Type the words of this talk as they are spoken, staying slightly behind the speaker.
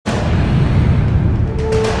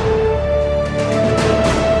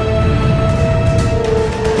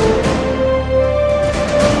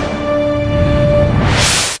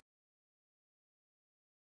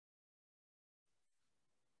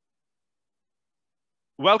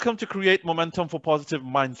Welcome to Create Momentum for Positive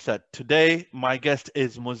Mindset. Today, my guest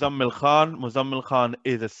is Muzammil Khan. Muzammil Khan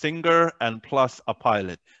is a singer and plus a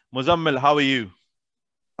pilot. Muzammil, how are you?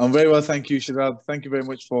 I'm very well, thank you, Shadab. Thank you very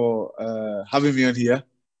much for having me on here.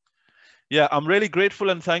 Yeah, I'm really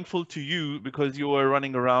grateful and thankful to you because you were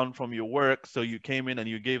running around from your work. So you came in and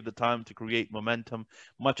you gave the time to create momentum.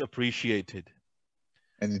 Much appreciated.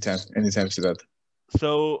 Anytime, Shadab.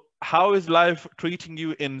 So, how is life treating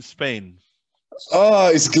you in Spain? Oh,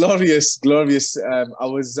 it's glorious.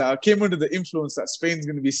 I came under the influence that Spain's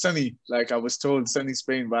going to be sunny, like I was told, sunny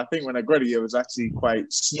Spain. But I think when I got here, it was actually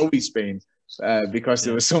quite snowy Spain because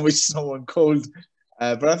there Yeah. was so much snow and cold.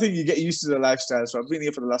 But I think you get used to the lifestyle. So I've been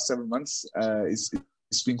here for the last 7 months.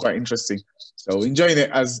 It's been quite interesting. So enjoying it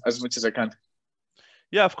as much as I can.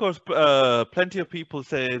 Yeah, of course. Plenty of people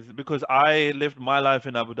say because I lived my life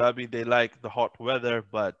in Abu Dhabi, they like the hot weather,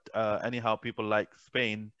 but anyhow, people like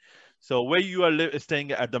Spain. So, where you are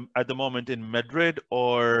staying at the moment in Madrid,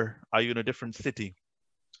 or are you in a different city?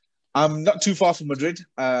 I'm not too far from Madrid.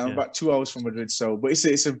 I'm Yeah, about 2 hours from Madrid. So, but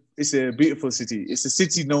it's a beautiful city. It's a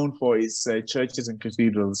city known for its churches and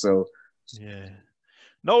cathedrals. So, yeah.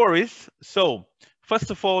 No worries. So, first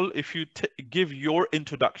of all, if you give your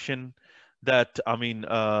introduction, that I mean,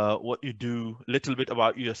 what you do, a little bit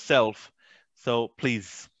about yourself. So,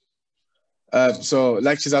 please.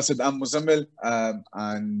 like Shazad said, I'm Muzammil,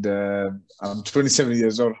 and I'm 27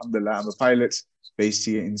 years old. Alhamdulillah, I'm a pilot based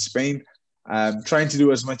here in Spain. Trying to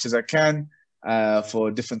do as much as I can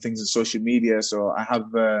for different things in social media. So I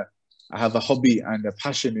have a hobby and a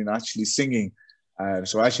passion in actually singing.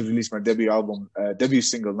 So I actually released my debut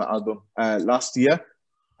single, not album, last year.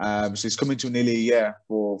 So it's coming to nearly a year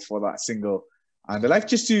for that single. And I like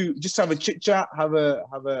just have a chit chat, have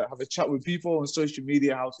a chat with people on social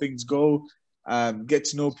media, how things go, get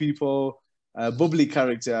to know people. Bubbly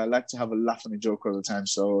character. I like to have a laugh and a joke all the time.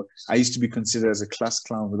 So I used to be considered as a class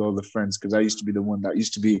clown with all the friends because I used to be the one that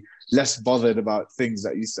used to be less bothered about things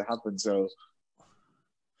that used to happen. So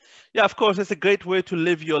Yeah, of course, it's a great way to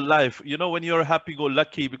live your life. When you're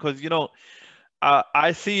happy-go-lucky, because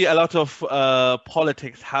I see a lot of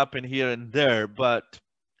politics happen here and there, but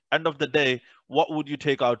end of the day, what would you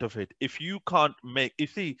take out of it? If you can't make, you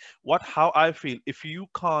see, how I feel, if you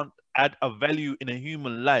can't add a value in a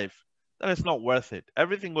human life, then it's not worth it.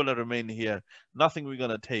 Everything gonna remain here. Nothing we're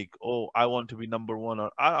gonna take. Oh, I want to be number one,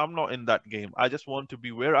 or I'm not in that game. I just want to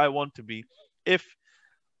be where I want to be. If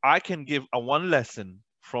I can give a one lesson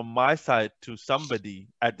from my side to somebody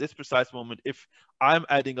at this precise moment, if I'm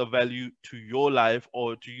adding a value to your life,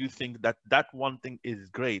 or do you think that that one thing is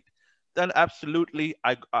great, then absolutely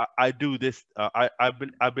I do this.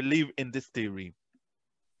 I believe in this theory.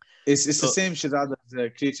 it's the So same Shadad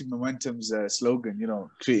as Creative Momentum's slogan,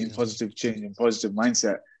 creating yeah, positive change and positive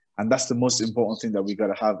mindset. And that's the most important thing that we got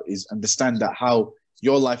to have is understand that how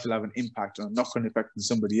your life will have an impact or a knock-on effect on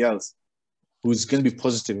somebody else who's going to be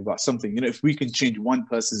positive about something. If we can change one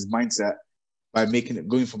person's mindset by making it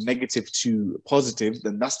going from negative to positive,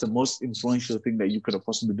 then that's the most influential thing that you could have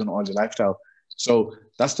possibly done on your lifestyle. So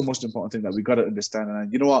that's the most important thing that we got to understand.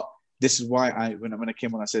 And you know what? This is why when I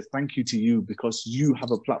came on, I said thank you to you because you have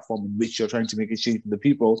a platform in which you're trying to make a change for the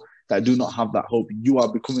people that do not have that hope. You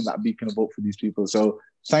are becoming that beacon of hope for these people. So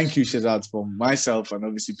thank you, Shazad, for myself and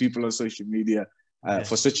obviously people on social media yeah.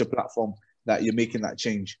 for such a platform that you're making that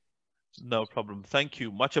change. No problem. Thank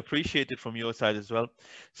you. Much appreciated from your side as well.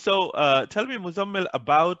 So, tell me, Muzammil,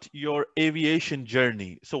 about your aviation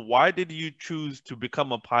journey. So, why did you choose to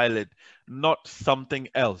become a pilot, not something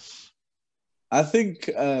else? I think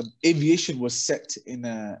aviation was set in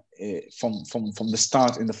from the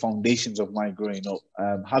start in the foundations of my growing up.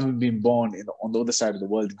 Having been born on the other side of the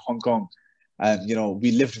world in Hong Kong,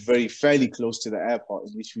 we lived fairly close to the airport,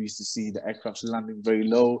 in which we used to see the aircraft landing very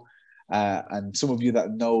low. And some of you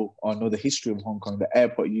that know the history of Hong Kong, the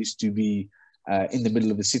airport used to be in the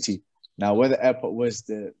middle of the city. Now, where the airport was,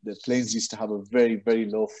 the planes used to have a very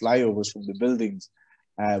low flyovers from the buildings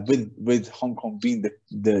with Hong Kong being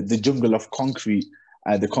the jungle of concrete,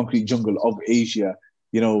 the concrete jungle of Asia.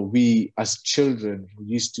 We as children we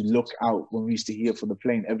used to look out when we used to hear from the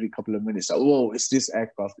plane every couple of minutes. Like, whoa, it's this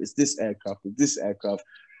aircraft, it's this aircraft, it's this aircraft.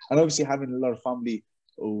 And obviously having a lot of family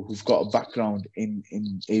who've got a background in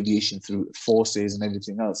aviation through forces and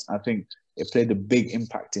everything else, I think it played a big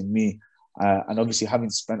impact in me. And obviously,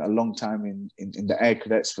 having spent a long time in the Air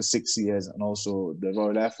Cadets for 6 years and also the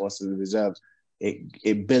Royal Air Force as a reserve,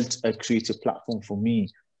 it built a creative platform for me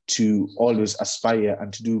to always aspire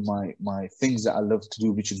and to do my things that I love to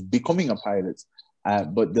do, which is becoming a pilot.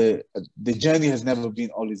 But the journey has never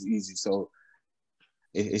been always easy. So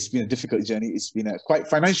It's been a difficult journey. It's been a quite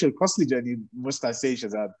financial, costly journey, must I say,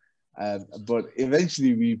 Shazad. But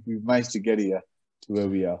eventually we managed to get here to where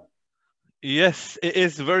we are. Yes, it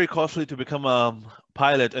is very costly to become a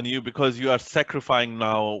pilot, and because you are sacrificing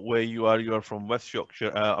now where you are. You are from West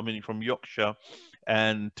Yorkshire. I mean, from Yorkshire,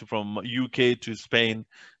 and from UK to Spain.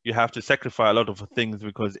 You have to sacrifice a lot of things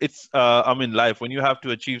because it's. I mean, life when you have to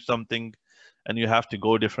achieve something, and you have to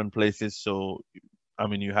go different places. So, I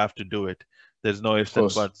mean, you have to do it. There's no Of ifs and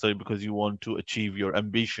course. buts. So because you want to achieve your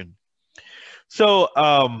ambition. So,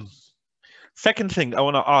 second thing I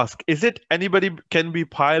want to ask, is it anybody can be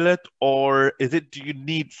pilot, or is it do you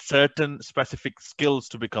need certain specific skills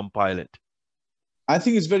to become pilot? I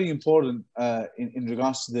think it's very important in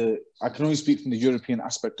regards to I can only speak from the European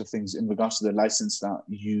aspect of things in regards to the license that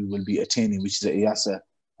you will be attaining, which is a EASA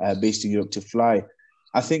based in Europe to fly.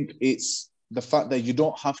 I think it's the fact that you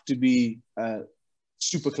don't have to be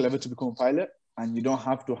super clever to become a pilot, and you don't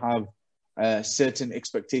have to have a certain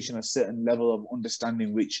expectation, a certain level of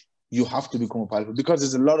understanding, which you have to become a pilot, because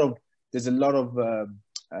there's a lot of there's a lot of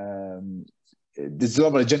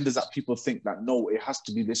agendas that people think that no, it has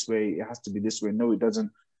to be this way, it has to be this way. No, it doesn't.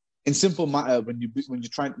 In simple matter, when you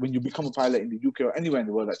become a pilot in the UK or anywhere in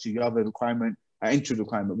the world, actually, you have a requirement, an entry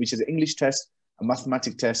requirement, which is an English test, a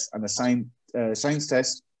mathematics test, and a science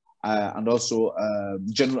test, and also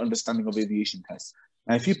general understanding of aviation tests.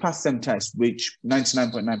 And if you pass them tests, which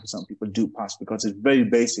 99.9% of people do pass, because it's very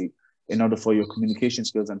basic in order for your communication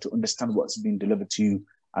skills and to understand what's being delivered to you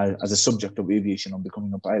as a subject of aviation or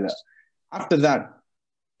becoming a pilot. After that,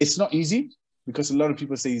 it's not easy, because a lot of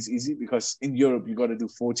people say it's easy, because in Europe, you got to do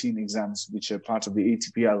 14 exams, which are part of the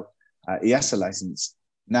ATPL EASA license.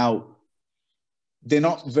 Now, they're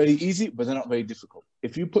not very easy, but they're not very difficult.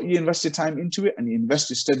 If you invest your time into it and you invest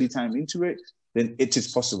your study time into it, then it is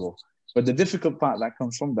possible. But the difficult part that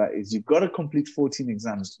comes from that is you've got to complete 14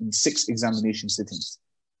 exams in 6 examination sittings.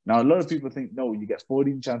 Now, a lot of people think, no, you get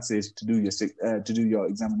 14 chances to do your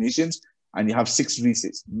examinations, and you have 6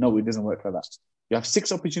 resits. No, it doesn't work like that. You have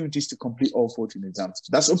 6 opportunities to complete all 14 exams.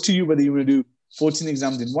 That's up to you whether you want to do 14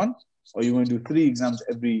 exams in one, or you want to do 3 exams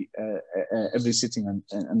every sitting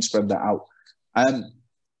and spread that out.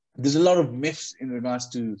 There's a lot of myths in regards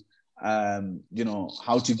to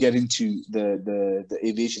how to get into the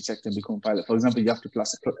aviation sector and become a pilot. For example, you have to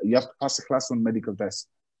pass a class 1 medical test.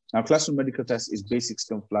 Now, class 1 medical test is basic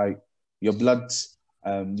stuff like your blood,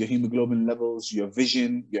 your hemoglobin levels, your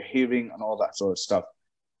vision, your hearing, and all that sort of stuff.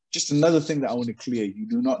 Just another thing that I want to clear, you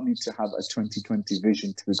do not need to have a 20/20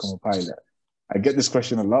 vision to become a pilot. I get this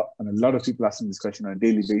question a lot, and a lot of people ask me this question on a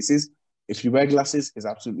daily basis. If you wear glasses, it's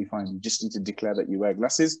absolutely fine. You just need to declare that you wear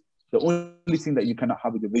glasses. The only thing that you cannot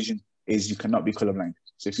have with your vision is you cannot be colorblind.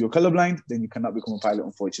 So if you're colorblind, then you cannot become a pilot,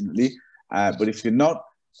 unfortunately. But if you're not,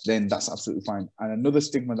 then that's absolutely fine. And another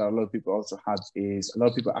stigma that a lot of people also have is, a lot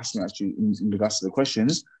of people ask me actually in regards to the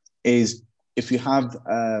questions, is if you have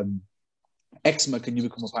eczema, can you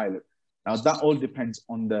become a pilot? Now that all depends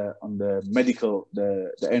on the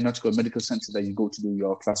aeronautical medical center that you go to do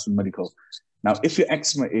your class 1 medical. Now, if your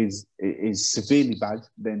eczema is severely bad,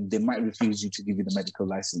 then they might refuse you to give you the medical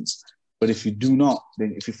license. But if you do not,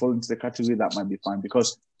 then if you fall into the category, that might be fine,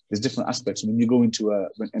 because there's different aspects. When you go into a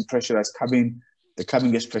pressurized cabin, the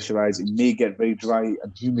cabin gets pressurized. It may get very dry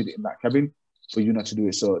and humid in that cabin for you not to do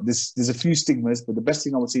it. So there's a few stigmas, but the best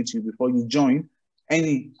thing I would say to you before you join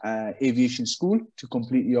any aviation school to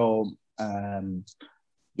complete your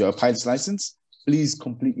pilot's license, please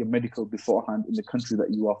complete your medical beforehand in the country that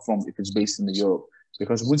you are from, if it's based in Europe.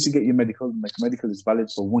 Because once you get your medical is valid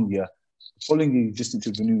for 1 year. The following year, you just need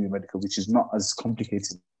to renew your medical, which is not as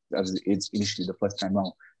complicated as it's initially the first time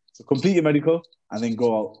round. So complete your medical and then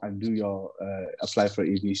go out and do your apply for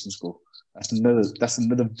aviation school. That's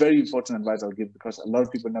another very important advice I'll give, because a lot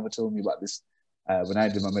of people never told me about this when I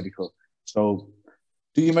did my medical. So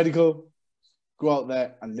do your medical, go out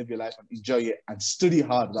there and live your life and enjoy it and study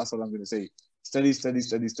hard. That's what I'm going to say. Study if you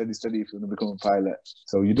want to become a pilot.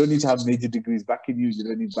 So you don't need to have major degrees back in you. You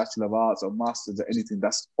don't need Bachelor of Arts or Masters or anything.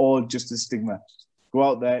 That's all just a stigma. Go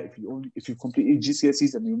out there. If you complete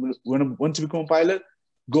GCSEs and you want to become a pilot,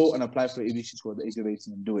 go and apply for aviation school at the age of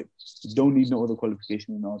 18 and do it. You don't need no other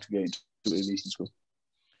qualification in order to get into aviation school.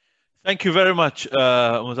 Thank you very much,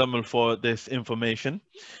 Muzammil, for this information.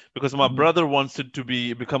 Because my brother wanted to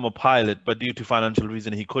become a pilot, but due to financial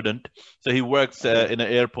reason, he couldn't. So he works in an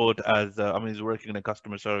airport as, he's working in a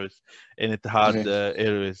customer service in Etihad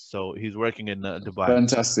Airways. So he's working in Dubai.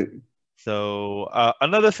 Fantastic. So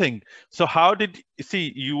another thing. So how did you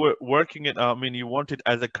see you were working it? You want it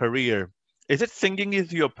as a career. Is it singing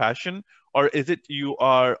is your passion, or is it you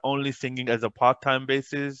are only singing as a part-time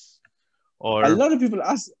basis? or A lot of people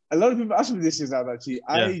ask me this is that actually.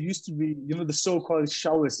 I yeah, used to be, the so-called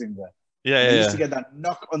shower singer. yeah, And I used to yeah, get that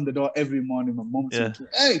knock on the door every morning. My mom yeah, saying to me,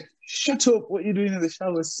 "Hey, shut up! What are you doing in the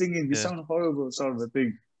shower singing? You yeah, sound horrible," sort of a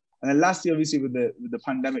thing. And then last year, obviously, with the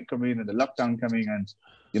pandemic coming and the lockdown coming,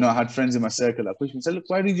 and I had friends in my circle that pushed me and said, "Look,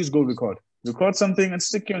 why don't you just go record something and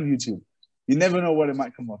stick it on YouTube? You never know what it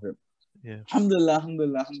might come of it." yeah. Alhamdulillah,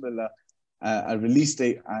 alhamdulillah, alhamdulillah. A release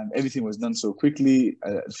date and everything was done so quickly.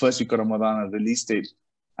 First week of Ramadan, a release date.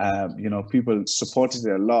 People supported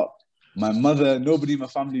it a lot. My mother, nobody in my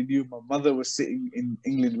family knew. My mother was sitting in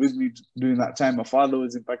England with me during that time. My father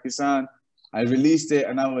was in Pakistan. I released it.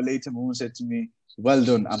 An hour later, my mom said to me, "Well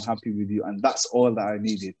done. I'm happy with you." And that's all that I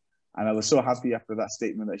needed. And I was so happy after that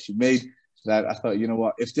statement that she made that I thought, you know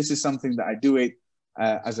what, if this is something that I do it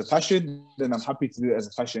as a passion, then I'm happy to do it as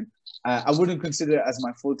a passion. I wouldn't consider it as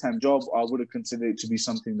my full-time job, or I wouldn't consider it to be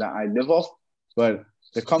something that I live off. But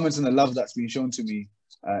the comments and the love that's been shown to me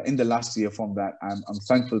in the last year from that, I'm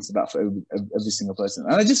thankful to that for every single person.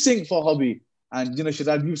 And I just think for hobby. And,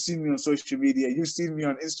 Shadad, you've seen me on social media. You've seen me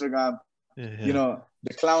on Instagram. Yeah.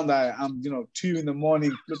 The clown that I am, 2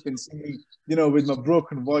 a.m, flipping singing, with my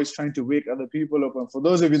broken voice, trying to wake other people up. And for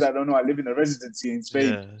those of you that don't know, I live in a residency in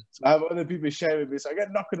Spain. Yeah. So I have other people sharing this. So I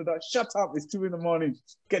get knocking at the door, "Shut up, it's 2 a.m,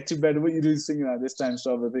 get to bed. What are you doing singing at this time?"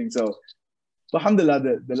 sort of a thing. So, alhamdulillah,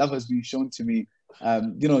 the love has been shown to me.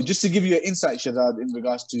 Just to give you an insight, Shadad, in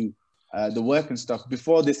regards to the work and stuff.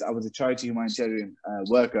 Before this, I was a charity humanitarian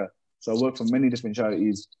worker. So I worked for many different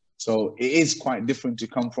charities. So it is quite different to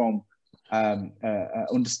come from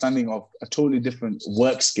understanding of a totally different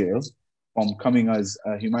work scale from coming as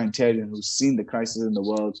a humanitarian who's seen the crisis in the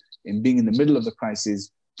world and being in the middle of the crisis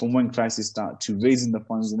from when crisis start to raising the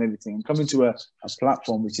funds and everything, and coming to a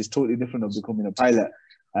platform which is totally different of becoming a pilot.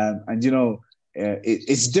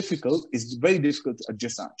 It's difficult. It's very difficult to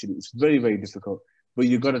adjust, actually. It's very, very difficult. But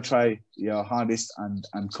you've got to try your hardest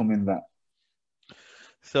and come in that.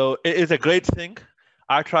 So it is a great thing.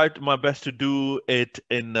 I tried my best to do it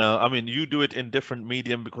in, you do it in different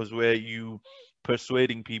medium because where you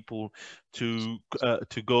persuading people to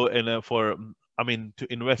go in to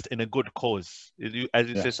invest in a good cause, as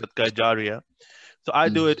you said, Yes. Sadaqah Jariyah. So I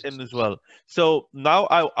do it in as well. So now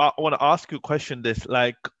I want to ask you a question. This,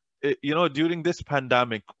 like, during this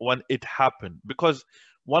pandemic when it happened, because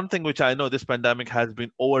one thing which I know, this pandemic has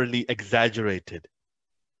been overly exaggerated.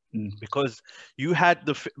 Because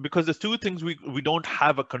because there's two things we don't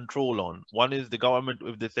have a control on. One is the government.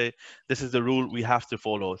 If they say this is the rule, we have to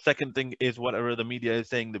follow. Second thing is whatever the media is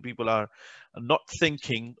saying, the people are not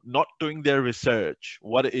thinking, not doing their research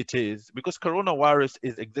what it is, because coronavirus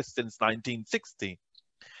is exists since 1960.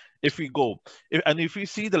 If you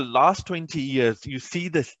see the last 20 years, you see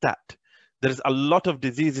the stat. There's a lot of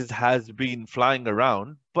diseases has been flying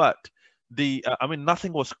around, but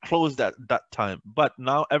nothing was closed at that time, but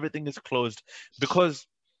now everything is closed because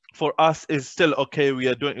for us is still okay.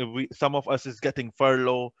 Some of us is getting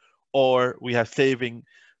furlough or we have saving,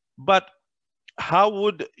 but how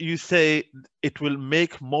would you say it will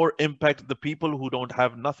make more impact the people who don't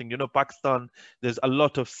have nothing? Pakistan, there's a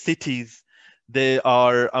lot of cities. The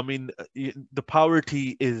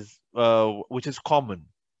poverty is which is common.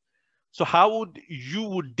 So how would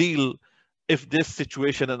you deal if this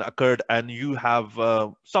situation occurred and you have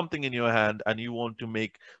something in your hand and you want to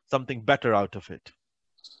make something better out of it?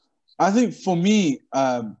 I think for me,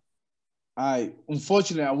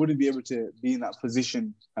 unfortunately I wouldn't be able to be in that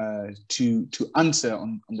position to answer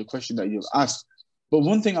on the question that you've asked. But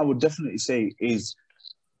one thing I would definitely say is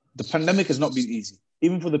the pandemic has not been easy,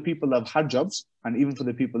 even for the people that have had jobs, and even for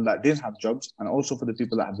the people that didn't have jobs, and also for the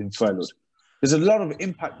people that have been furloughed. There's a lot of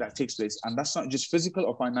impact that takes place, and that's not just physical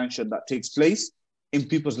or financial, that takes place in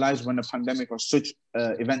people's lives when a pandemic or such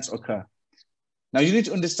events occur. Now, you need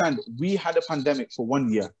to understand, we had a pandemic for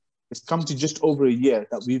 1 year. It's come to just over a year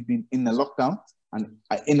that we've been in a lockdown and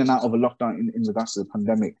in and out of a lockdown in regards to the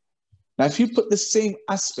pandemic. Now, if you put the same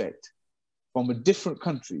aspect from a different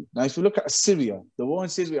country, now if you look at Syria, the war in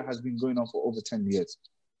Syria has been going on for over 10 years.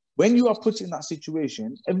 When you are put in that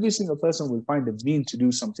situation, every single person will find a mean to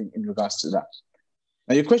do something in regards to that.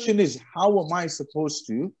 Now, your question is, how am I supposed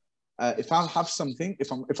to, if I have something,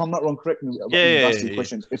 if I'm not wrong, correct me in regards to your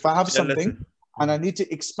question. If I have something and I need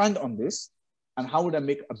to expand on this, and how would I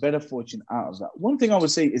make a better fortune out of that? One thing I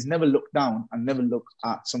would say is never look down and never look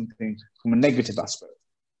at something from a negative aspect.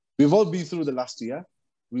 We've all been through the last year.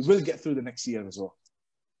 We will get through the next year as well.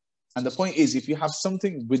 And the point is, if you have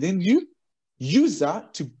something within you, use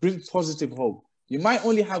that to bring positive hope. You might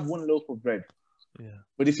only have one loaf of bread, Yeah.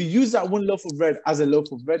 But if you use that one loaf of bread as a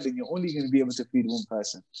loaf of bread, then you're only going to be able to feed one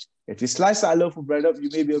person. If you slice that loaf of bread up, you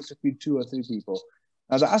may be able to feed 2 or 3 people.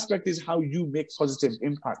 Now, the aspect is how you make positive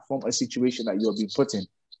impact from a situation that you're being put in.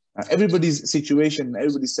 Everybody's situation,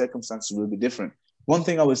 everybody's circumstances will be different. One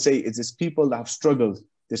thing I would say is there's people that have struggled.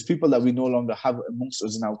 There's people that we no longer have amongst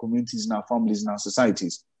us in our communities, in our families, in our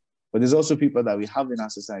societies. But there's also people that we have in our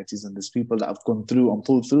societies, and there's people that have gone through and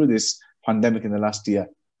pulled through this pandemic in the last year.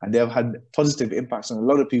 And they have had positive impacts on a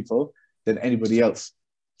lot of people than anybody else.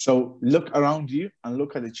 So look around you and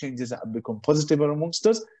look at the changes that have become positive amongst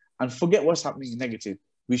us, and forget what's happening negative.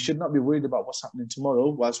 We should not be worried about what's happening tomorrow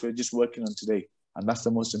whilst we're just working on today. And that's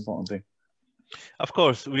the most important thing. Of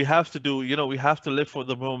course, we have to do, we have to live for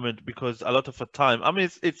the moment, because a lot of the time, I mean,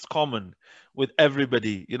 it's common with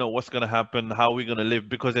everybody, what's going to happen, how we're going to live.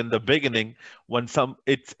 Because in the beginning, when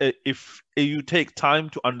if you take time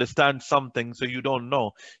to understand something, so you don't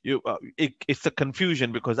know, it's a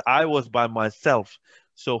confusion, because I was by myself.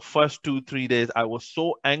 So first 2, 3 days, I was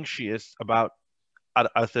so anxious about,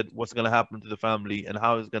 I said, what's going to happen to the family and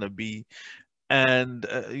how it's going to be. And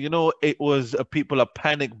it was people are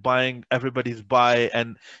panic buying, everybody's buy.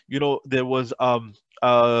 And there was a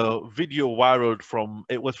video viral from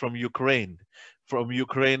Ukraine.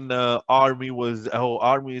 Army was, oh,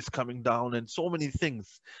 army is coming down, and so many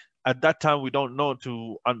things. At that time, we don't know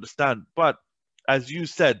to understand. But as you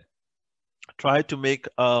said, try to make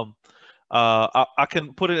I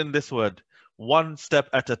can put it in this word: one step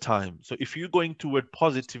at a time. So if you're going toward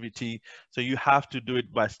positivity, so you have to do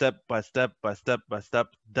it by step by step by step by step.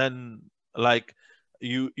 Then, like,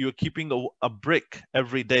 you're keeping a brick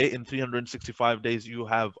every day. In 365 days, you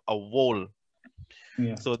have a wall.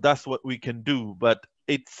 Yeah. So that's what we can do. But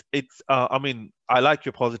it's I mean, I like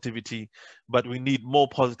your positivity, but we need more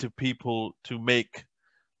positive people to make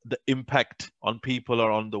the impact on people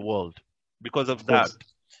or on the world. Because of Of that,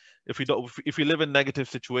 course. if we live in negative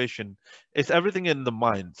situation, it's everything in the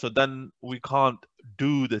mind, so then we can't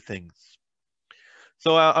do the things.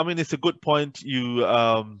 So I mean, it's a good point you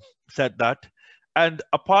said that. And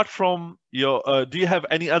apart from your do you have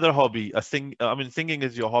any other hobby? I mean, singing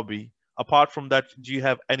is your hobby. Apart from that, do you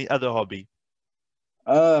have any other hobby?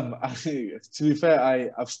 To be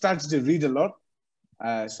fair, I've started to read a lot.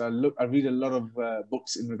 So I read a lot of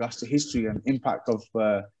books in regards to history and impact of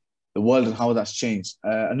the world and how that's changed.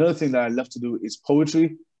 Another thing that I love to do is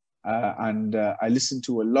poetry, and I listen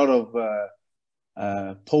to a lot of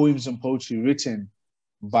poems and poetry written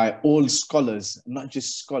by all scholars, not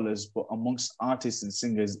just scholars, but amongst artists and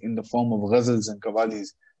singers in the form of ghazals and qawwalis.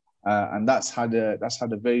 And that's had a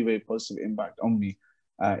very, very positive impact on me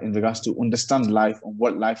in regards to understand life and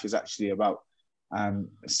what life is actually about.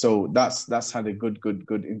 So that's had a good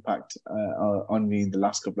impact on me in the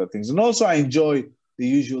last couple of things. And also I enjoy the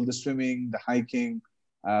usual, the swimming, the hiking.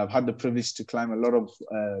 I've had the privilege to climb a lot of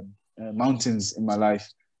mountains in my life,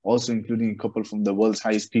 also including a couple from the world's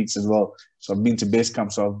highest peaks as well. So I've been to base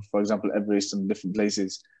camps of, for example, Everest and different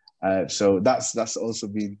places. So that's also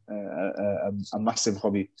been a massive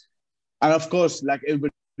hobby. And of course, like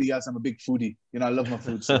everybody else, I'm a big foodie. I love my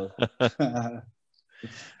food. So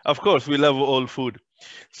Of course, we love all food.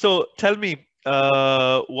 So tell me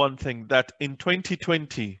one thing, that in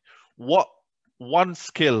 2020, what one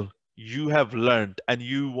skill you have learned and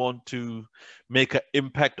you want to make an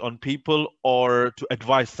impact on people or to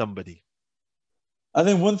advise somebody? I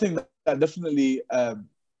think one thing that definitely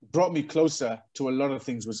brought me closer to a lot of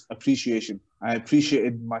things was appreciation. I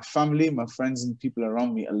appreciated my family, my friends, and people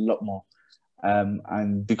around me a lot more.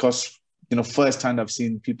 And because, firsthand, I've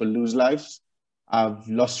seen people lose lives. I've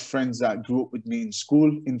lost friends that grew up with me in school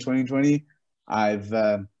in 2020. I've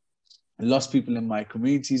lost people in my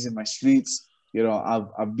communities, in my streets.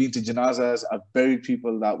 I've been to janazas. I've buried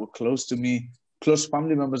people that were close to me, close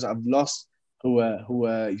family members I've lost who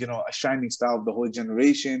were a shining star of the whole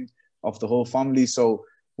generation, of the whole family. So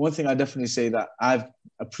one thing I definitely say that I've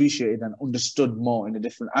appreciated and understood more in a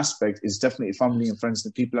different aspect is definitely family and friends,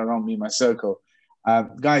 the people around me, my circle.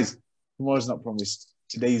 Guys, tomorrow's not promised.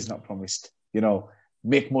 Today is not promised.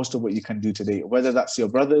 Make most of what you can do today, whether that's your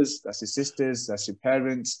brothers, that's your sisters, that's your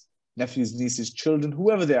parents, nephews, nieces, children,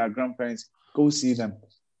 whoever they are, grandparents. Go see them,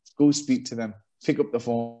 go speak to them, pick up the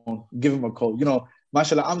phone, give them a call.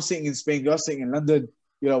 Mashallah, I'm sitting in Spain, you're sitting in London.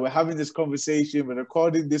 We're having this conversation, we're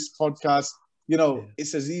recording this podcast.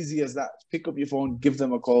 It's as easy as that. Pick up your phone, give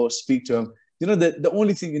them a call, speak to them. The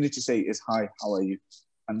only thing you need to say is, hi, how are you?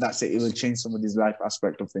 And that's it. It will change somebody's life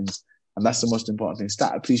aspect of things. And that's the most important thing.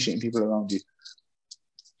 Start appreciating people around you.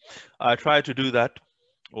 I try to do that,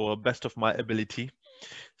 or best of my ability.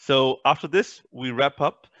 So after this, we wrap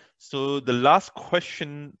up. So the last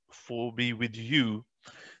question for me with you,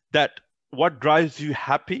 that what drives you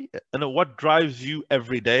happy and what drives you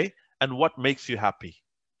every day and what makes you happy?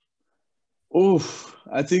 Oh,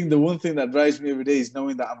 I think the one thing that drives me every day is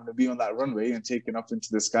knowing that I'm going to be on that runway and taking up into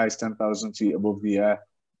the skies 10,000 feet above the air.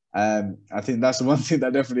 I think that's the one thing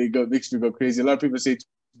that definitely makes me go crazy. A lot of people say to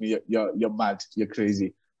me, you're mad, you're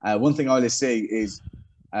crazy. One thing I always say is,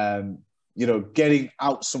 getting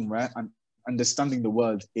out somewhere and understanding the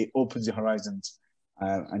world, it opens your horizons.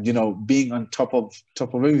 And being on top of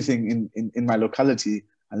everything in my locality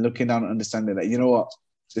and looking down and understanding that, you know what,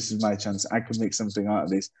 this is my chance. I can make something out of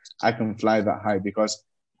this. I can fly that high, because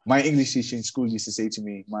my English teacher in school used to say to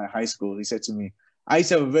me, my high school, he said to me, I used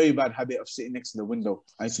to have a very bad habit of sitting next to the window.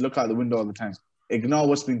 I used to look out the window all the time, ignore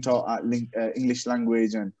what's being taught at English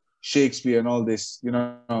language and Shakespeare and all this,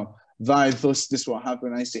 thy, thus, this what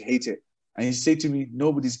happened. I used to hate it. And he said to me,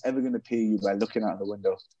 nobody's ever going to pay you by looking out the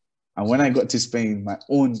window. And when I got to Spain,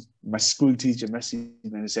 my school teacher messaged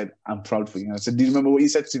me and he said, I'm proud for you. And I said, do you remember what you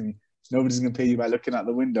said to me? Nobody's going to pay you by looking out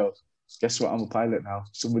the window. Guess what? I'm a pilot now.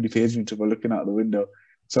 Somebody pays me for looking out the window.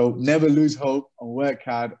 So never lose hope and work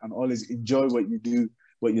hard and always enjoy what you do,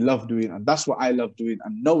 what you love doing. And that's what I love doing.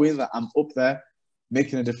 And knowing that I'm up there,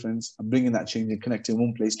 making a difference and bringing that change and connecting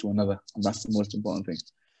one place to another. And that's the most important thing.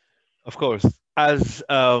 Of course, as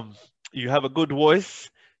you have a good voice,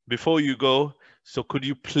 before you go, so could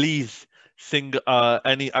you please sing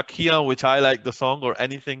any Akia, which I like the song, or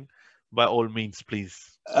anything, by all means,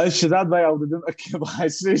 please. Shazad Bhai, I would have done okay, but I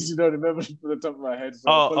seriously don't remember it from the top of my head. So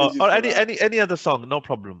or any other song, no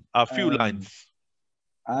problem. A few lines.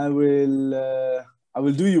 I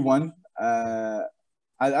will do you one. I'll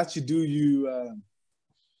actually do you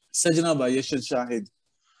Sajna by Yashad Shahid.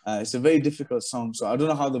 It's a very difficult song, so I don't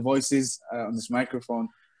know how the voice is on this microphone,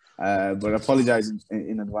 but I apologize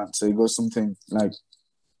in advance. So it goes something like,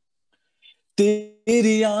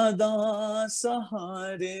 तेरी यादां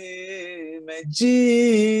सहारे मैं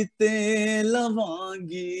जीते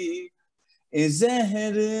लवांगी ए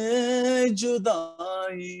जहर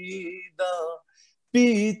जुदाई दा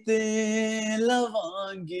पीते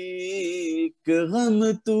लवांगी कि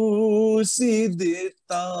गम तू सी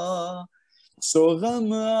देता सो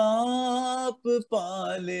गम आप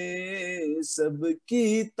पाले सब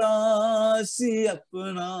कीता सी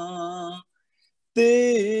अपना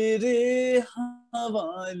तेरे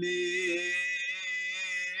हवाले.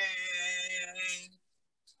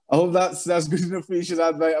 I hope that's good enough for you,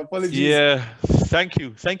 Shazad, mate. Apologies. Yeah, thank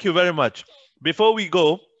you very much. Before we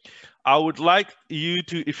go, I would like you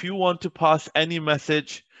to, if you want to pass any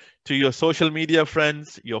message to your social media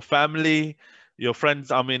friends, your family, your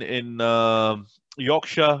friends, I mean, in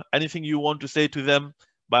Yorkshire, anything you want to say to them,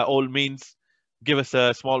 by all means, give us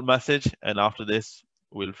a small message, and after this,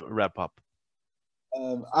 we'll wrap up.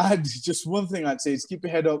 I had just one thing I'd say is keep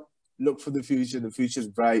your head up, look for the future. The future's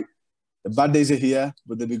bright. The bad days are here,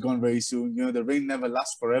 but they'll be gone very soon. The rain never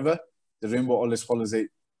lasts forever. The rainbow always follows it.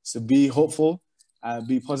 So be hopeful,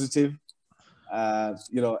 be positive.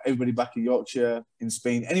 Everybody back in Yorkshire, in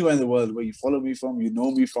Spain, anywhere in the world where you follow me from, you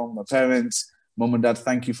know me from, my parents, mom and dad,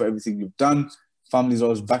 thank you for everything you've done. Family's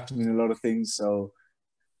always backed me in a lot of things. So,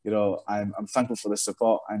 I'm thankful for the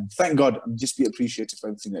support, and thank God, and just be appreciative for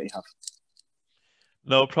everything that you have.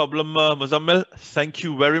 No problem, Muzammil. Thank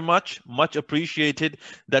you very much. Much appreciated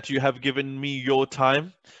that you have given me your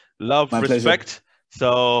time. Love, My respect. pleasure.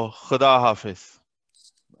 So, Khuda Hafiz.